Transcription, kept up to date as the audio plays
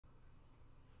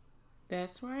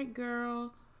That's right,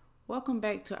 girl. Welcome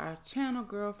back to our channel,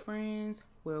 girlfriends,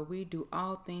 where we do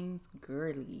all things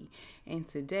girly. And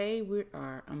today we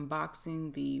are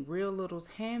unboxing the Real Littles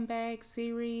handbag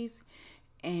series,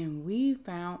 and we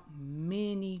found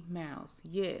Minnie Mouse.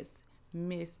 Yes,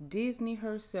 Miss Disney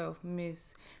herself,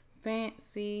 Miss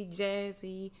Fancy,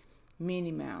 Jazzy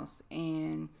Minnie Mouse.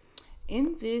 And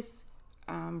in this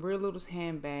Real Littles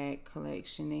handbag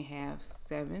collection, they have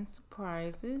 7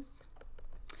 surprises.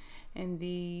 And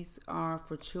these are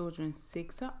for children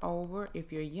 6 or over.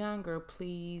 If you're younger,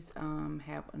 please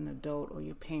have an adult or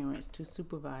your parents to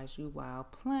supervise you while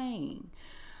playing.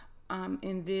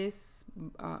 In this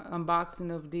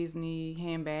unboxing of Disney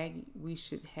handbag, we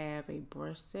should have a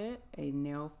brush set, a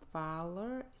nail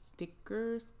filer,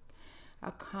 stickers,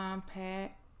 a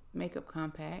makeup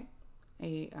compact,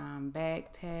 a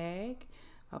bag tag,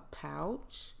 a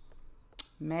pouch,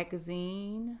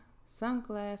 magazine,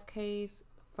 sunglass case,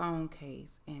 phone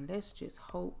case, and let's just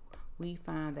hope we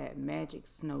find that magic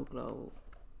snow globe.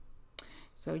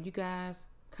 So you guys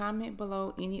comment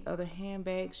below any other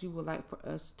handbags you would like for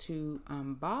us to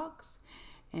unbox,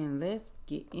 and let's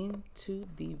get into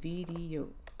the video.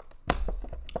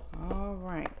 All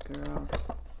right, girls,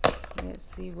 let's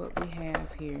see what we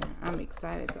have here. I'm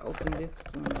excited to open this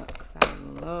one up because I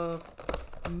love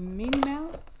Minnie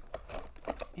Mouse,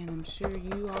 and I'm sure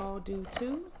you all do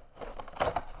too.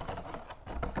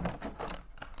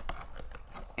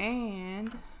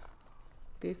 And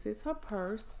this is her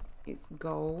purse. It's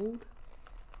gold,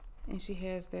 and she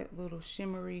has that little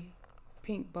shimmery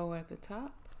pink bow at the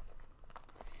top.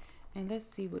 And let's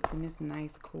see what's in this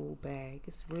nice cool bag.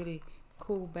 It's really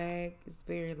cool bag. It's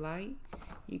very light.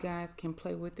 You guys can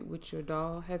play with it with your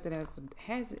doll. Has it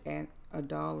as a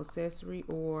doll accessory,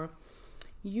 or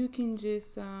you can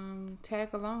just tag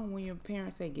along when your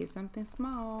parents say get something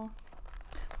small.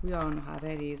 We all know how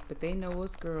that is, but they know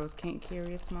us girls can't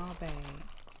carry a small bag.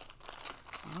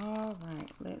 All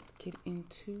right, let's get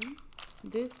into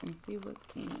this and see what's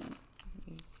in. Let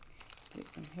me get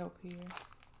some help here.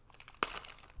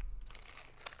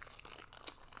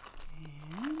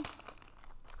 And,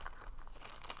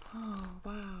 oh,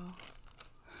 wow.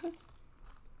 It's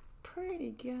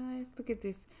pretty, guys. Look at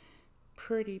this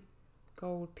pretty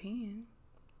gold pen.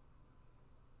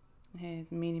 It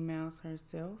has Minnie Mouse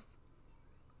herself.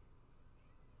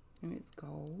 And it's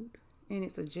gold, and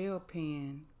it's a gel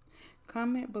pen.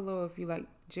 Comment below if you like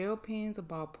gel pens or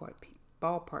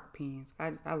ballpark pens.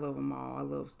 I love them all. I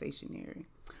love stationery.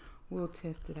 We'll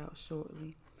test it out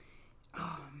shortly.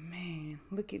 Oh man,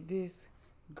 look at this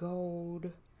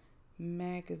gold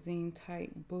magazine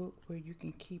type book where you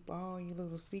can keep all your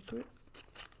little secrets.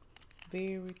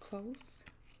 Very close.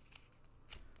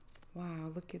 Wow,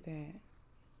 look at that.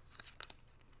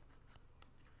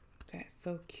 That's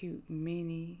so cute.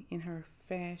 Minnie in her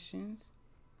fashions.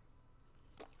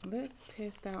 Let's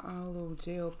test out our little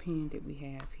gel pen that we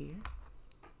have here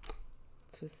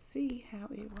to see how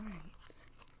it writes.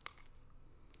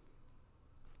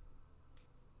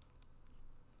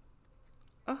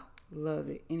 Oh, love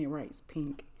it. And it writes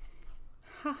pink.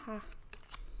 Haha.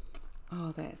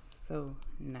 Oh, that's so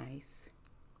nice.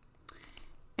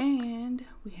 And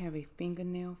we have a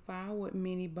fingernail file with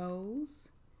mini bows.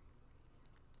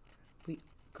 We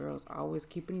girls always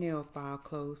keep a nail file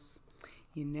close.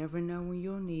 You never know when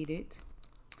you'll need it.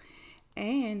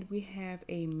 And we have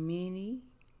a mini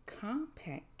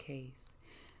compact case.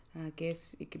 I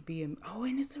guess it could be oh,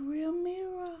 and it's a real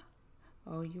mirror.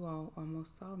 Oh, you all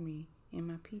almost saw me in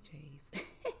my PJs.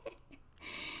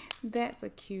 That's a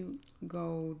cute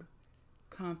gold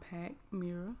compact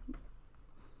mirror.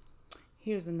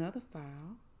 Here's another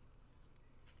file.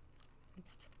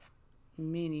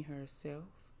 Minnie herself,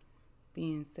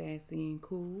 being sassy and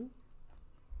cool.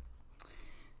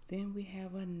 Then we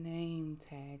have a name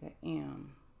tag, a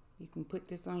M. You can put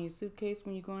this on your suitcase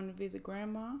when you're going to visit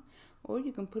grandma, or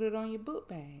you can put it on your book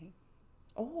bag,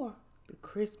 or the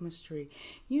Christmas tree.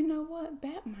 You know what?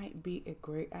 That might be a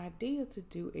great idea to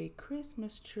do a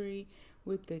Christmas tree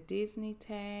with the Disney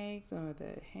tags or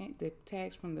the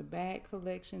tags from the bag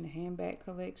collection, the handbag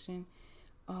collection.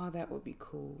 Oh, that would be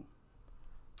cool.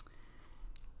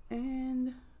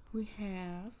 And we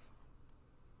have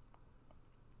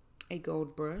a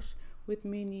gold brush with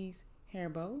Minnie's hair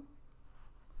bow.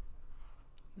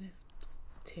 Let's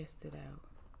test it out.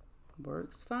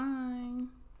 Works fine.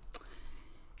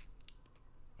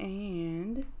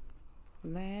 And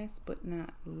last but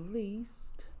not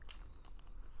least,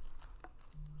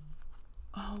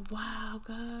 oh wow,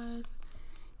 guys,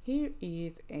 here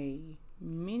is a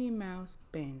Minnie Mouse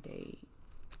Band-Aid.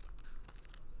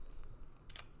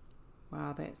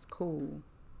 Wow, that's cool.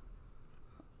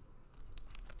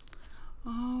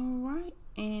 All right,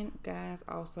 and guys,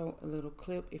 also a little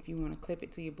clip if you want to clip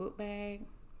it to your book bag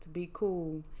to be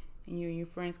cool, and you and your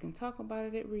friends can talk about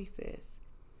it at recess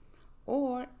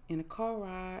or in a car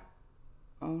ride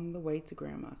on the way to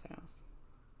grandma's house.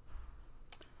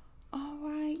 All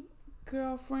right,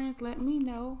 girlfriends, let me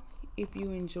know if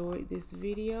you enjoyed this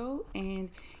video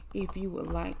and if you would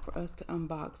like for us to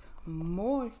unbox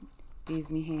more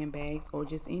Disney handbags or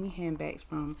just any handbags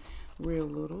from Real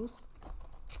Littles.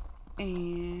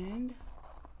 And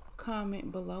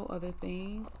comment below other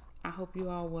things. I hope you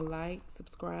all will like,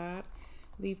 subscribe,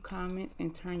 leave comments,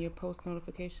 and turn your post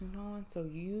notifications on so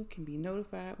you can be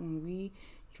notified when we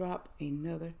drop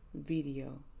another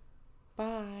video.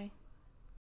 Bye.